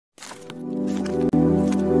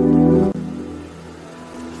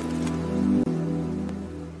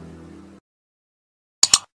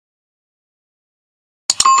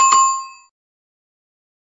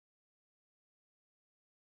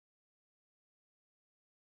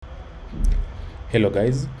Hello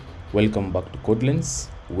guys, welcome back to Codelens,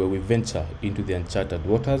 where we venture into the uncharted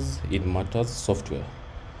waters in matters software.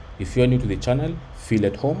 If you are new to the channel, feel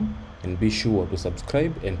at home and be sure to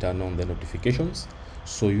subscribe and turn on the notifications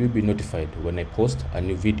so you'll be notified when I post a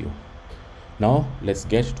new video. Now let's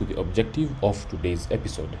get to the objective of today's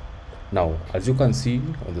episode. Now, as you can see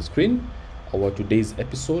on the screen, our today's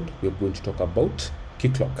episode, we're going to talk about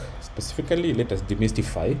Keycloak. Specifically, let us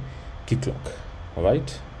demystify Keycloak. All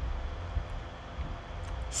right.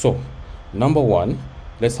 So, number one,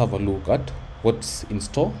 let's have a look at what's in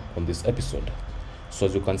store on this episode. So,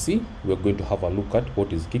 as you can see, we're going to have a look at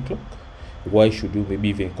what is Keycloak. Why should you maybe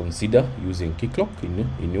even consider using Keycloak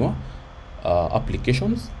in your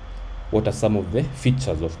applications? What are some of the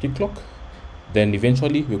features of Keycloak? Then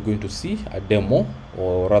eventually we're going to see a demo,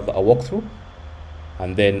 or rather a walkthrough.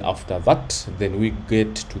 And then after that, then we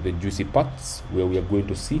get to the juicy parts where we are going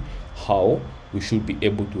to see how we should be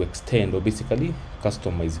able to extend or basically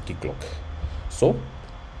customize Keycloak. So,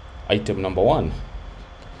 item number one.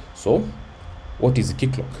 So, what is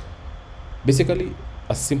Keycloak? Basically,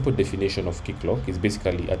 a simple definition of Keycloak is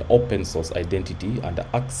basically an open source identity and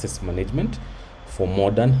access management for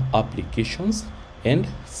modern applications and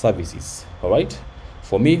services. All right.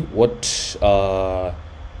 For me, what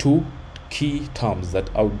two key terms that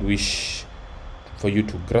I would wish for you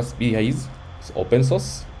to grasp here is open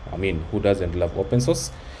source. I mean, who doesn't love open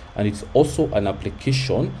source? And it's also an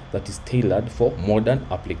application that is tailored for modern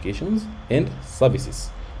applications and services,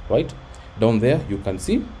 right? Down there, you can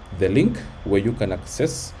see the link where you can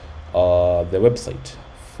access the website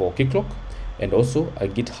for Keycloak, and also a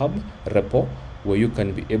GitHub repo where you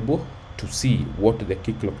can be able to see what the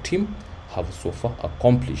Keycloak team have so far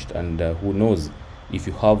accomplished. And who knows, if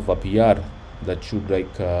you have a PR that should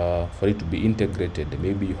like for it to be integrated,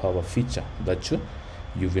 maybe you have a feature that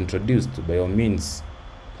you've introduced, by all means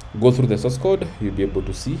go through the source code. You'll be able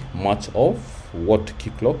to see much of what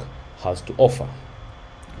Keycloak has to offer.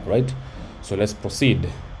 All right, so let's proceed.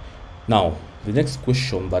 Now, the next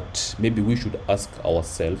question that maybe we should ask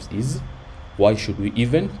ourselves is, why should we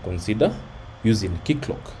even consider using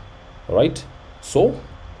Keycloak? All right, so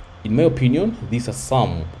in my opinion, these are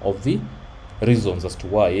some of the reasons as to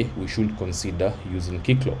why we should consider using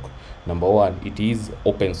Keycloak. Number one, it is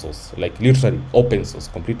open source, like literally open source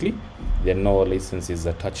completely. There are no licenses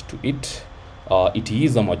attached to it. It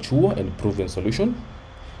is a mature and proven solution.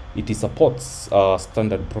 It supports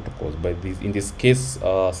standard protocols. In this case,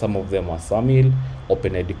 some of them are SAML,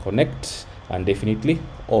 OpenID Connect, and definitely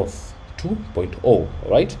Auth 2.0.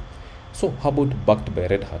 Right. So how about backed by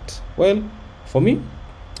Red Hat? Well, for me,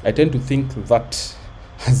 I tend to think that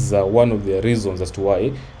as one of the reasons as to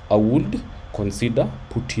why I would consider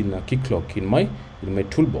putting a Keycloak in my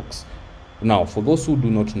toolbox. Now, for those who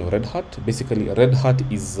do not know Red Hat, basically Red Hat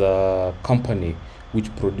is a company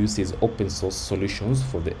which produces open source solutions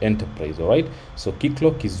for the enterprise. All right, so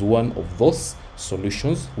Keycloak is one of those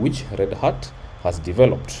solutions which Red Hat has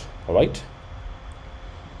developed. All right.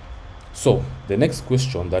 So the next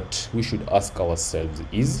question that we should ask ourselves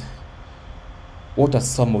is, what are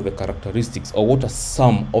some of the characteristics, or what are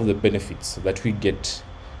some of the benefits that we get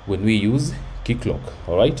when we use Keycloak?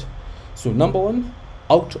 All right, so number one,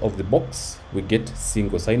 out of the box we get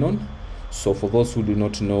single sign-on. So for those who do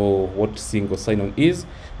not know what single sign-on is,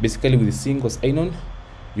 basically with the single sign-on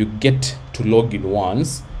you get to log in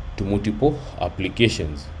once to multiple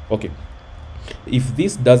applications. Okay, if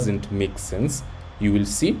this doesn't make sense, you will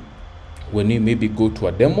see when we maybe go to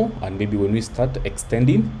a demo and maybe when we start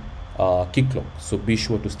extending Keycloak. So be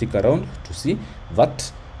sure to stick around to see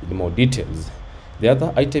that in more details. The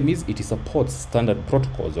other item is it supports standard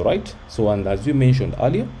protocols. All right, so and as we mentioned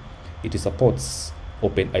earlier, it supports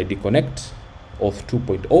OpenID Connect, Auth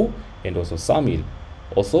 2.0, and also SAML.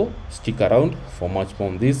 Also stick around for much more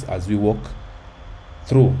on this as we walk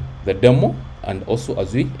through the demo and also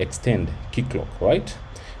as we extend Keycloak. Right,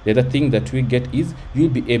 the other thing that we get is you'll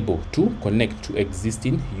be able to connect to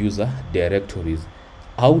existing user directories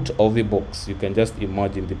out of the box. You can just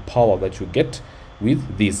imagine the power that you get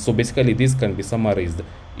with this. So basically this can be summarized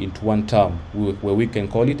into one term where we can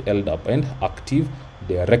call it LDAP, and Active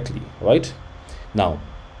Directly. Right, now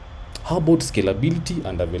how about scalability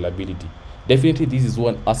and availability? Definitely this is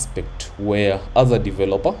one aspect where as a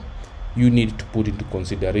developer you need to put into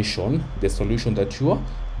consideration the solution that you are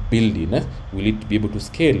building. Will it be able to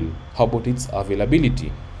scale? How about its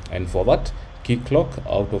availability? And for that, Keycloak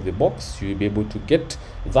out of the box, you'll be able to get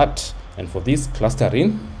that. And for this,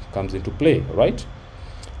 clustering comes into play. Right,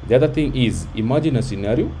 the other thing is, imagine a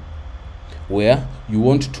scenario where you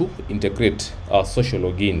want to integrate social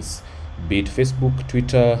logins, be it Facebook,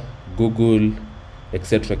 Twitter, Google,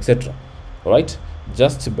 etc., etc. All right,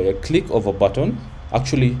 just by a click of a button,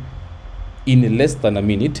 actually in less than a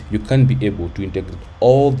minute, you can be able to integrate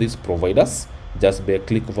all these providers just by a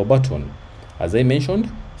click of a button. As I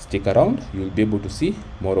mentioned, stick around, you'll be able to see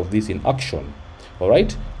more of this in action. All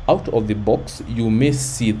right, out of the box, you may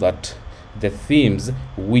see that the themes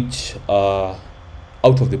which are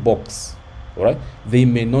out of the box, all right, they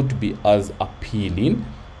may not be as appealing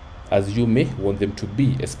as you may want them to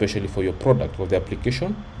be, especially for your product or the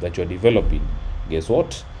application that you're developing. Guess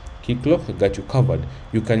what? Keycloak got you covered.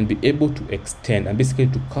 You can be able to extend and basically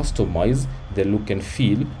to customize the look and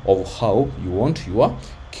feel of how you want your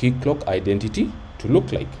Keycloak identity to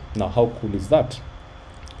look like. Now, how cool is that?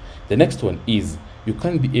 The next one is you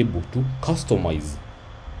can be able to customize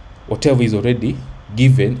whatever is already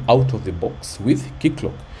given out of the box with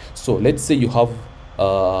Keycloak. So let's say you have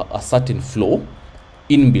a certain flow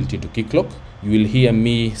inbuilt into Keycloak. You will hear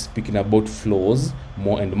me speaking about flows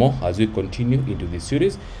more and more as we continue into this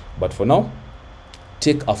series. But for now,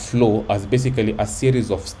 take a flow as basically a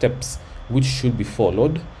series of steps which should be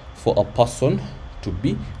followed for a person to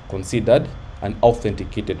be considered an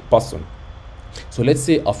authenticated person. So let's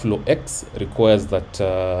say a flow X requires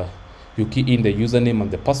that you key in the username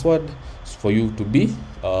and the password for you to be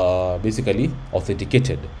basically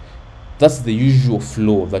authenticated. That's the usual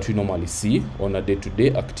flow that we normally see on a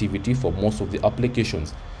day-to-day activity for most of the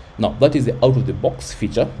applications. Now, that is the out-of-the-box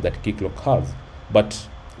feature that Keycloak has. But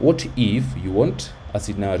what if you want a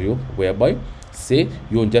scenario whereby, say,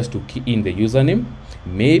 you want just to key in the username,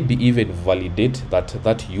 maybe even validate that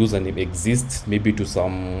that username exists, maybe to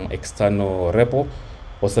some external repo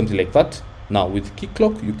or something like that. Now, with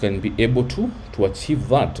Keycloak, you can be able to achieve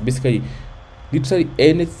that. Basically, literally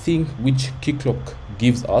anything which Keycloak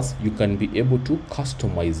gives us, you can be able to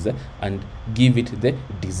customize and give it the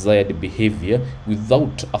desired behavior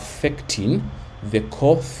without affecting the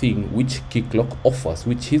core thing which Keycloak offers,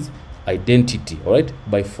 which is identity, all right,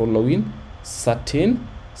 by following certain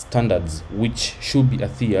standards which should be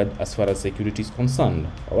adhered as far as security is concerned.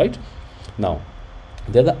 All right, now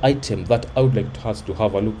the other item that I would like us to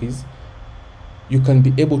have a look is you can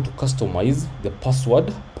be able to customize the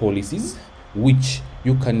password policies, which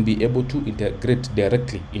you can be able to integrate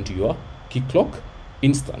directly into your Keycloak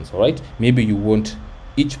instance. All right, maybe you want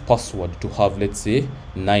each password to have, let's say,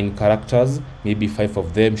 9 characters, maybe 5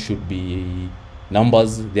 of them should be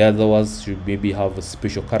numbers, the other ones should maybe have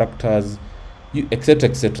special characters, etc,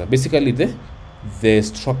 etc. Basically the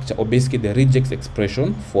structure, or basically the regex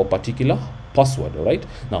expression for a particular password. All right,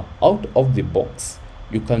 now out of the box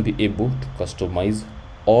you can be able to customize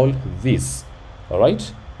all this. All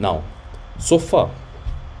right, now so far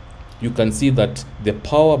you can see that the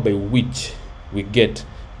power by which we get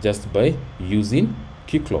just by using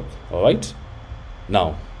Keycloak. All right,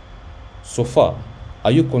 now so far,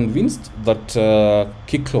 are you convinced that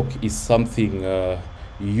Keycloak is something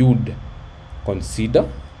you'd consider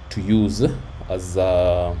to use as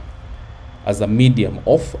a medium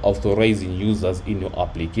of authorizing users in your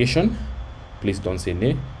application? Please don't say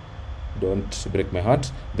nay, don't break my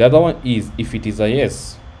heart. The other one is, if it is a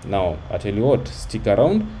yes, now I tell you what, stick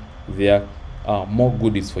around, there are more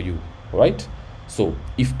goodies for you. Right, so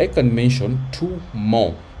if I can mention 2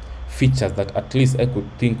 more features that at least I could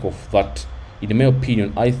think of that, in my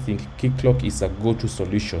opinion, I think Keycloak is a go-to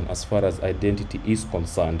solution as far as identity is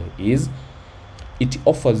concerned, is it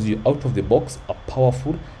offers you out of the box a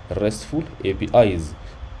powerful RESTful APIs.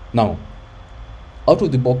 Now, out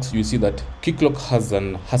of the box, you see that Keycloak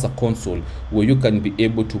has a console where you can be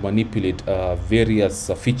able to manipulate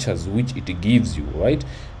various features which it gives you, right?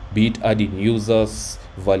 Be it adding users,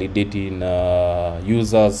 validating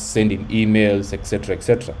users, sending emails, etc,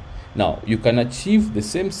 etc. Now, you can achieve the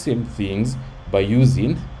same things by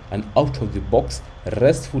using an out-of-the-box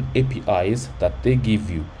RESTful APIs that they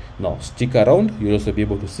give you. Now, stick around, you'll also be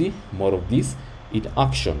able to see more of this in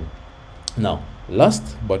action. Now,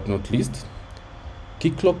 last but not least,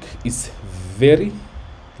 Keycloak is very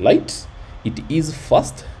light, it is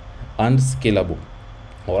fast and scalable.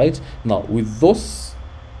 All right, now with those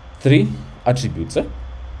 3 attributes,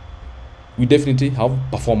 we definitely have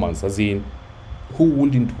performance, as in, who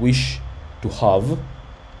wouldn't wish to have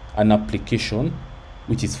an application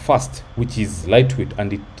which is fast, which is lightweight,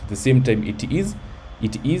 and at the same time it is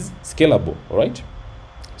scalable. All right,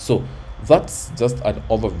 so that's just an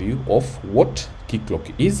overview of what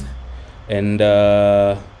Keycloak is. And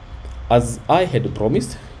as I had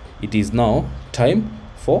promised, it is now time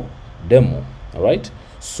for demo. All right,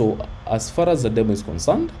 so as far as the demo is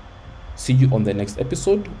concerned, see you on the next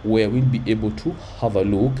episode, where we'll be able to have a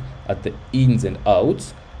look at the ins and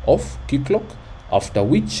outs of Keycloak, after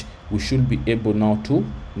which we should be able now to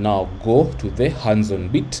now go to the hands-on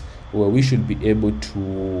bit, where we should be able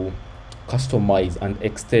to customize and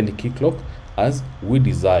extend Keycloak as we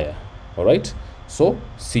desire. All right, so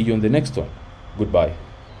see you on the next one. Goodbye.